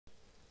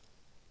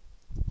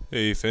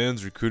Hey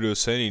fans, Rakudo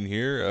Senin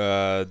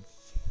here.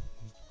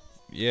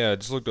 Yeah, I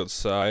just looked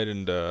outside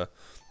and the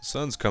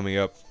sun's coming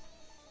up.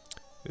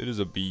 It is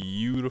a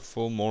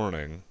beautiful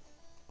morning.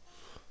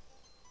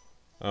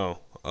 Oh,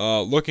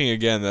 looking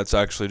again, that's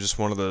actually just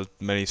one of the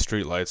many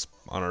street lights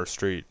on our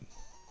street.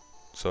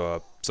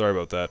 So, sorry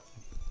about that.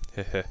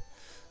 Heh.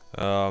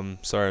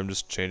 Sorry, I'm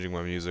just changing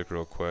my music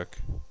real quick.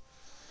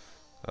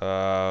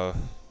 Uh,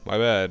 my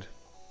bad.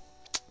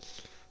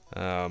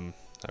 I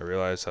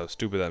realized how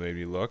stupid that made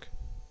me look,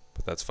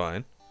 but that's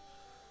fine.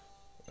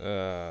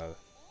 Yeah.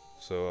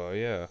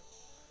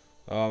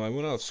 I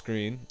went off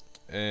screen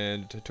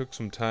and it took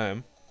some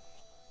time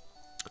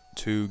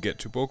to get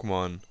to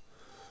Pokemon.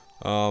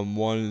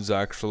 One is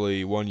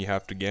actually one you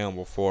have to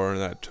gamble for,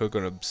 and that took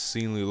an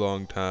obscenely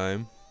long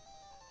time.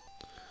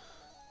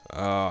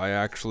 I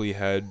actually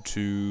had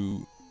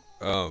to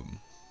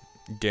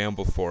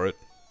gamble for it.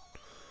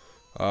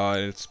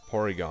 And it's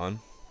Porygan.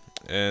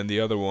 And the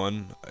other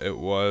one, it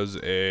was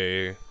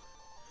a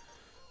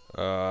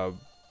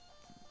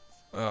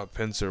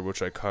pincer,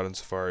 which I caught in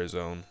Safari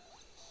Zone.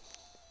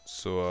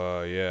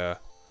 So, yeah.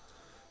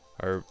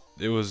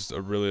 It was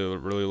a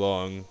really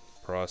long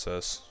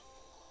process.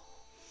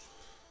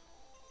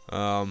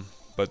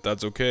 But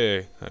that's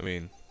okay. I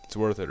mean, it's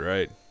worth it,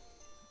 right?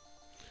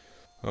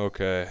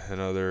 Okay,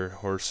 another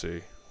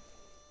horsey.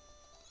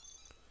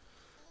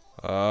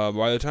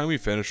 By the time we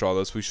finish all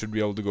this, we should be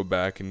able to go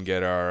back and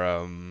get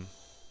our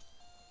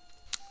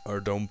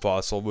dome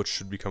fossil, which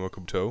should become a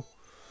Kubto.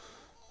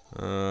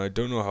 I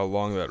don't know how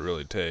long that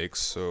really takes,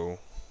 so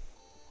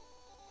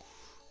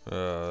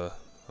I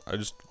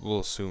just will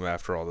assume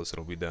after all this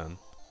it'll be done.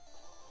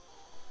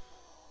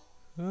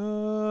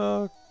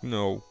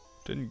 No,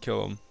 didn't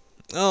kill him.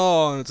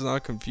 Oh, and it's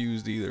not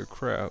confused either.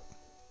 Crap.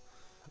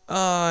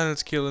 Ah, and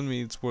it's killing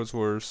me. It's what's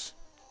worse.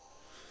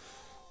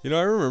 You know,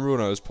 I remember when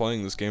I was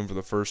playing this game for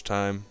the first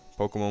time,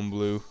 Pokemon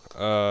Blue.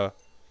 I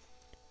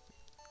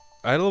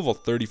had a level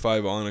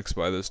 35 Onyx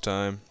by this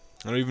time.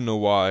 I don't even know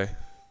why.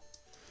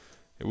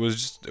 It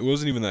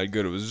wasn't even that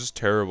good. It was just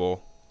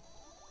terrible.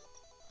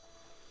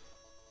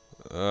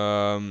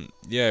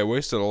 Yeah, I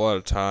wasted a lot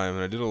of time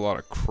and I did a lot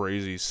of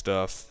crazy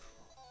stuff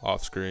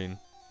off screen.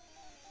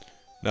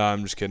 Nah,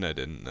 I'm just kidding. I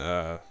didn't.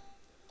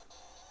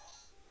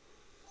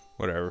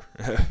 Whatever.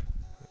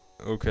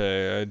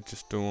 Okay, I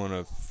just don't want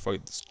to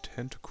fight this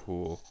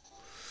tentacle.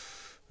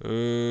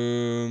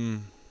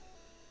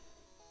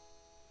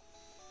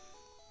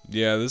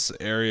 Yeah, this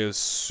area is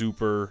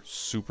super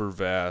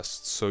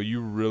vast, so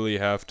you really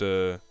have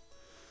to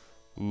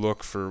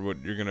look for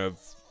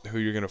who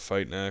you're gonna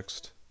fight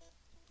next.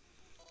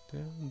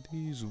 Down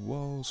these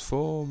walls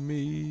for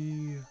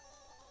me.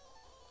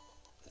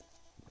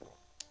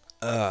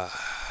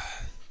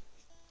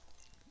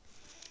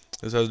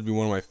 This has to be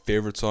one of my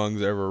favorite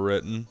songs ever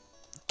written.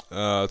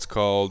 It's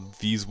called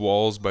These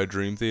Walls by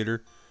Dream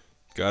Theater.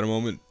 Got a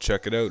moment?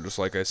 Check it out, just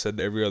like I said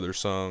to every other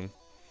song.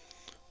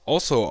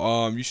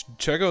 Also, you should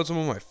check out some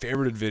of my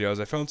favorite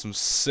videos. I found some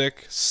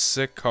sick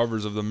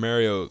covers of the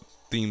Mario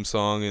theme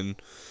song and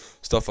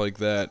stuff like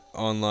that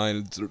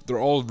online. They're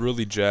all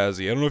really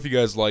jazzy. I don't know if you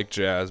guys like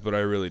jazz, but I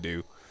really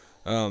do.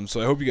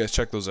 So I hope you guys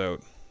check those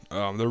out.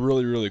 They're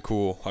really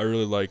cool. I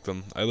really like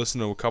them. I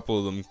listened to a couple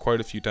of them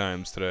quite a few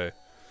times today.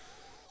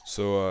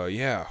 So,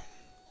 yeah.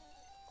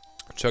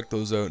 Check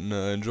those out and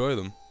enjoy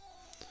them.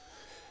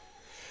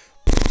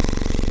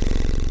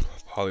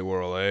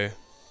 Poliwhirl, eh?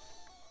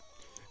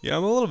 Yeah,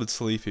 I'm a little bit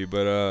sleepy,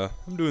 but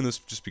I'm doing this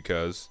just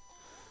because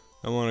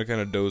I want to kind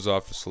of doze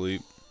off to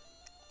sleep.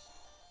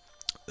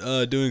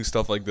 Doing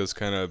stuff like this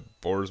kind of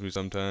bores me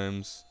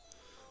sometimes.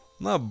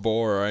 Not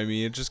bore, I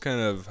mean, it just kind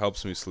of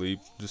helps me sleep.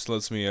 Just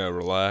lets me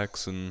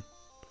relax and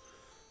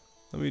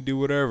let me do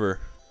whatever,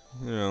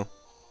 you know.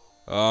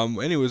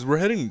 Anyways, we're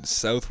heading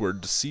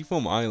southward to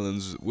Seafoam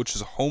Islands, which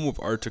is home of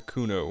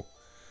Articuno.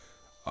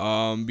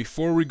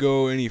 Before we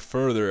go any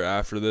further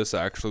after this,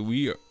 actually,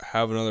 we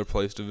have another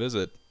place to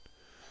visit.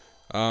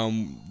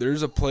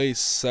 There's a place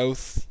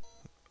south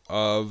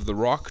of the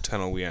rock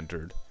tunnel we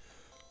entered.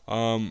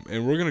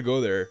 And we're gonna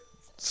go there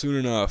soon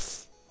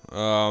enough.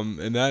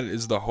 And that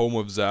is the home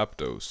of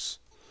Zapdos.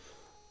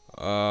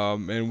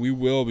 And we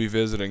will be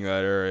visiting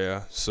that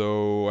area.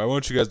 So I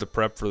want you guys to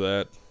prep for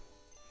that.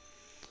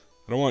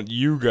 I don't want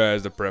you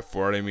guys to prep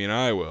for it. I mean,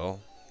 I will,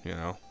 you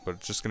know, but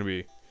it's just gonna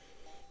be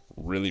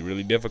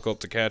really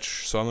difficult to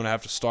catch. So I'm gonna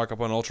have to stock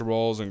up on Ultra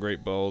Balls and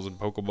Great Balls and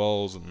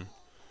Pokeballs and.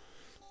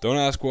 Don't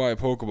ask why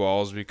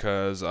Pokeballs,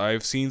 because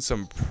I've seen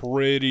some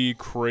pretty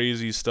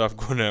crazy stuff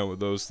going on with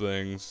those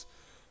things.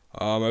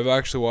 I've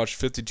actually watched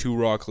 52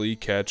 Rock Lee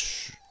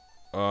catch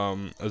a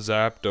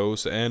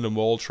Zapdos and a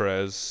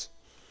Moltres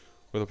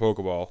with a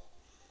Pokeball.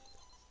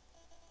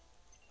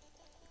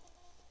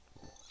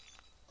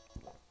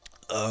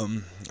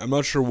 I'm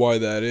not sure why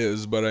that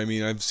is, but I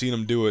mean, I've seen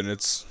him do it, and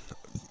it's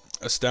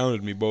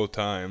astounded me both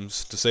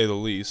times, to say the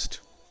least.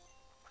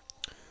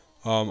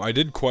 I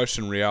did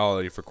question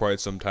reality for quite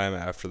some time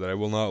after that. I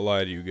will not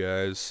lie to you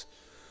guys.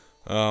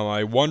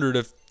 I wondered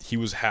if he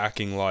was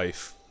hacking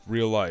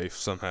real life,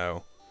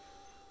 somehow.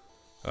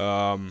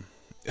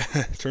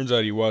 Turns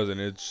out he wasn't.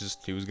 It's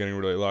just he was getting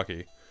really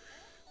lucky.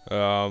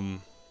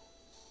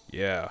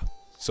 Yeah.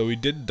 So we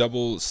did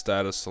double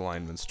status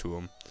alignments to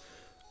him.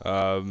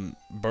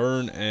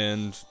 Burn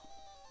and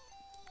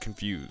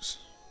confuse.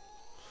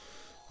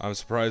 I'm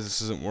surprised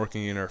this isn't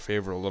working in our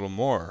favor a little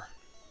more.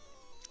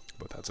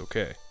 But that's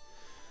okay.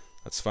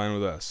 That's fine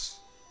with us.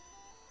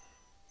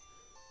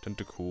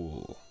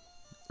 Tentacool.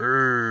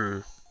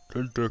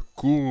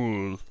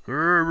 Tentacool.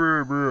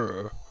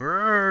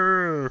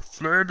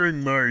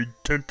 Flattening my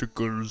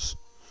tentacles.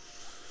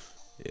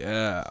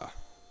 Yeah.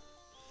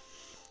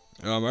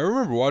 I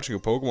remember watching a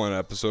Pokemon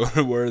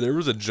episode where there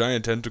was a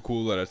giant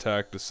Tentacool that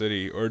attacked the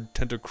city, or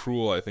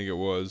Tentacruel, I think it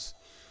was.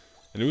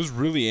 And it was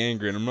really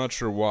angry, and I'm not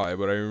sure why,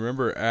 but I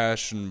remember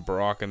Ash and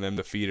Brock and them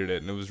defeated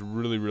it, and it was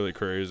really, really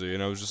crazy,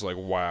 and I was just like,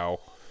 wow.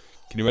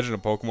 Can you imagine a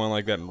Pokemon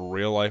like that in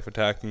real life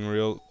attacking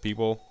real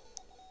people?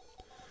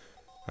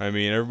 I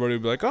mean, everybody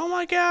would be like, oh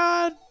my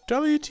god,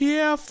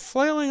 WTF,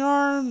 flailing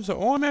arms,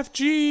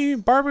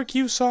 OMFG,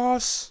 barbecue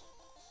sauce.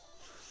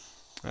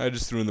 I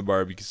just threw in the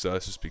barbecue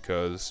sauce just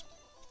because.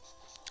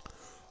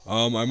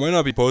 I might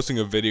not be posting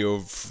a video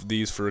of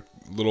these for a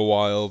little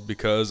while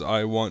because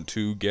I want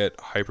to get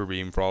Hyper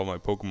Beam for all my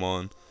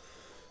Pokemon.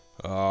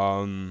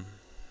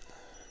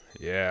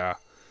 Yeah.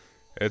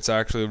 It's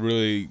actually a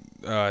really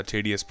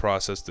tedious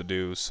process to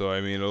do, so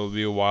I mean, it'll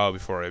be a while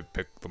before I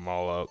pick them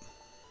all up.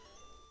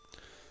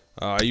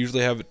 I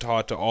usually have it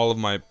taught to all of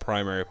my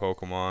primary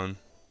Pokemon.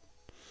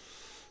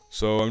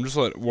 So I'm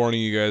just warning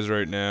you guys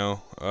right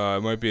now.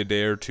 It might be a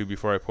day or two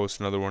before I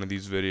post another one of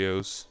these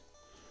videos.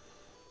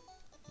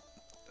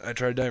 I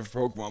tried diving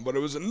for Pokemon, but it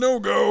was a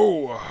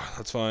no-go!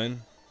 That's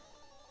fine.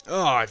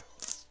 Oh,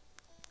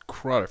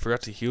 crud, I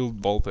forgot to heal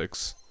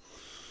Vulpix.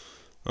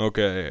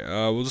 Okay,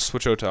 we'll just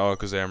switch out to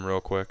Alakazam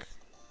real quick.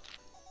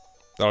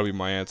 That'll be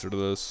my answer to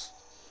this.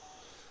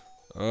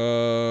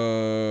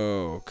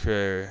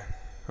 Okay.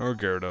 Or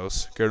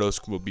Gyarados.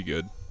 Gyarados will be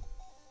good.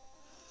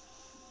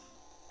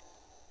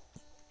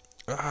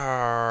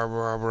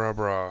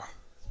 Brah.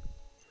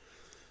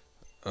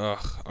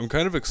 Ugh, I'm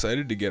kind of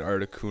excited to get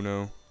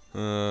Articuno.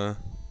 I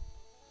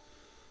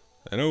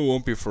know it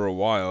won't be for a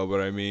while,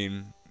 but I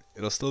mean,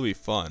 it'll still be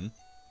fun.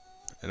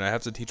 And I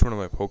have to teach one of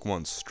my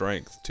Pokemon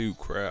Strength, too.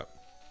 Crap.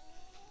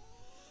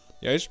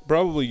 Yeah, I should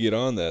probably get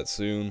on that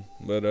soon,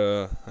 but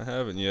I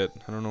haven't yet.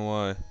 I don't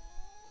know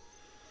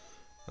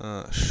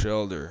why.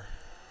 Shelder.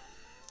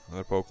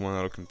 Another Pokemon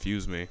that'll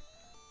confuse me.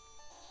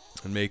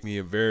 And make me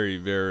a very,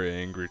 very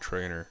angry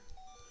trainer.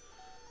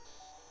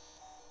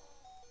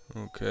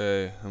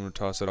 Okay, I'm gonna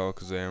toss it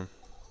Alakazam.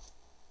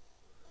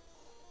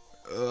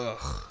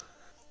 Ugh.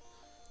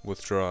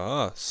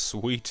 Withdraw. Ah,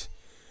 sweet.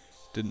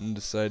 Didn't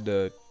decide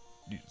to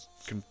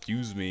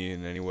confuse me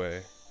in any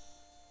way.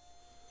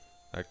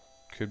 That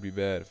could be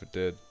bad if it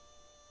did.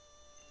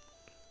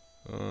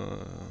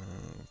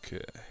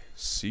 Okay.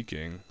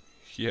 Seeking.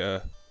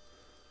 Yeah.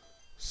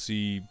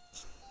 See.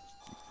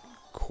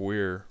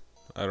 Queer.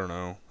 I don't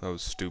know. That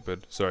was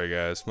stupid. Sorry,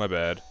 guys. My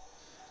bad.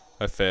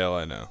 I fail,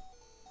 I know.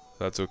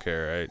 That's okay,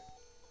 right?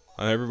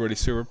 I'm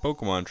everybody's favorite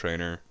Pokemon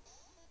trainer.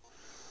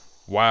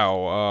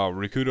 Wow,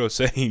 Rikudo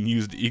saying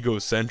used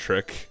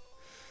egocentric.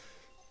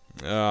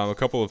 A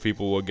couple of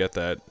people will get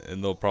that,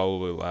 and they'll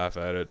probably laugh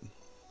at it.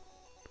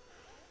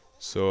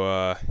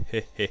 So,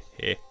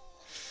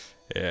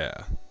 yeah.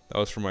 That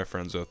was for my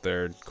friends out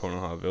there in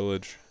Konoha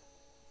Village.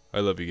 I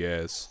love you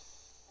guys.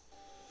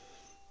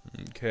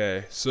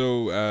 Okay,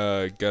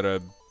 so,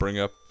 gotta bring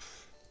up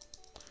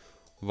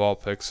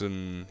Vulpix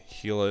and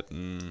heal it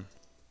and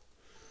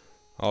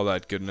all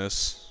that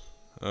goodness.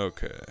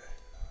 Okay.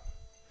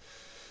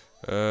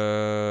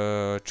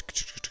 Oh,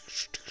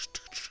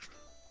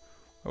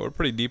 we're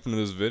pretty deep into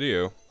this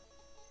video.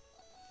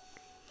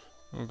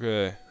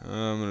 Okay,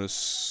 I'm gonna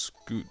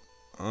scoot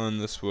on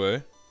this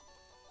way.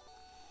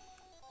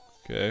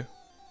 Okay,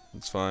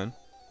 that's fine.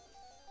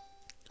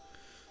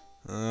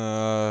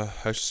 I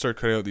should start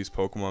cutting out these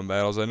Pokemon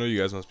battles. I know you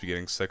guys must be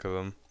getting sick of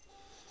them.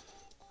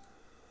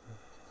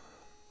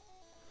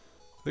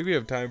 I think we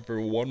have time for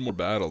one more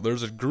battle.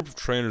 There's a group of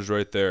trainers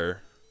right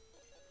there.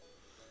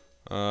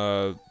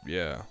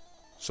 Yeah.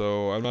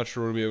 So I'm not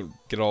sure we'll be able to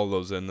get all of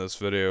those in this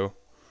video.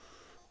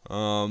 So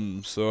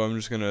I'm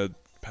just gonna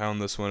pound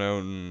this one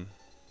out and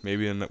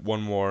maybe in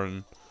one more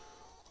and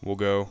we'll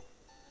go.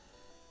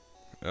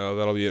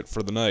 That'll be it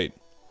for the night.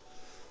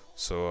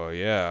 So,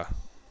 yeah.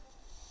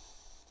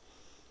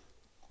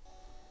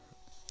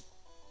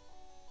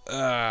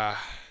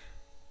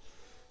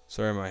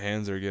 Sorry, my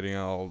hands are getting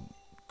all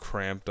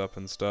cramped up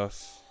and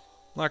stuff.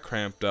 Not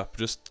cramped up,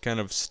 just kind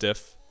of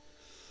stiff.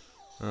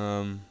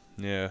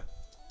 Yeah.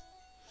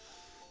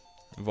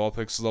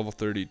 Vulpix is level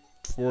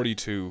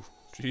 42.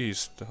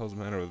 Jeez, what the hell's the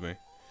matter with me? I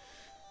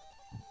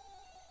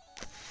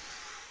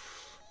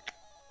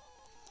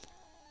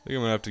think I'm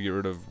gonna have to get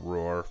rid of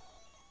Roar.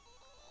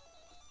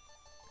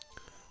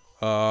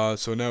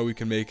 So now we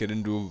can make it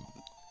into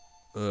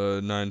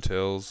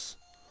Ninetales,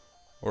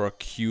 or a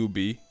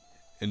QB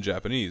in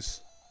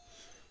Japanese.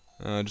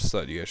 Just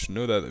thought you guys should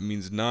know that. It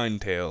means 9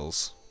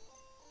 tails.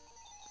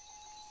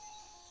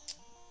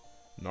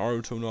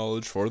 Naruto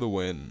knowledge for the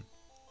win.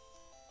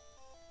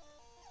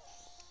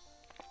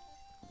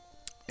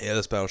 Yeah,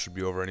 this battle should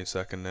be over any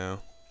second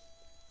now.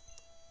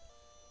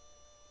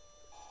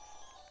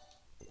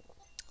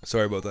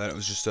 Sorry about that. I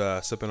was just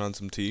sipping on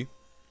some tea.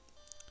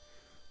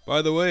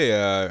 By the way,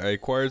 I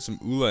acquired some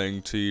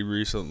oolong tea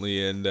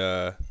recently, and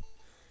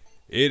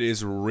it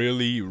is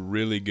really,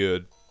 really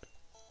good.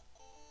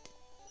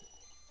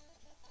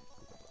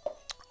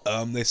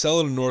 They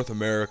sell it in North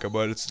America,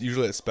 but it's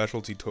usually at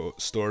specialty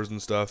stores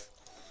and stuff.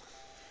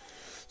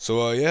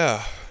 So,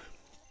 yeah.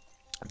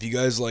 If you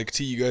guys like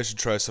tea, you guys should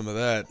try some of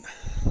that.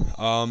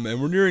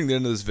 And we're nearing the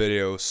end of this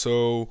video,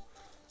 so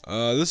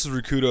this is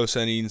Rikudo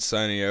Senin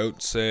signing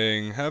out,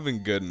 saying have a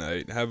good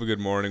night, have a good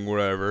morning,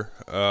 whatever.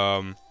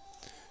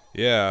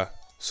 Yeah,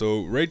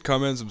 so rate,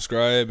 comment,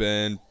 subscribe,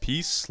 and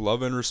peace,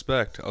 love, and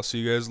respect. I'll see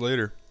you guys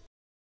later.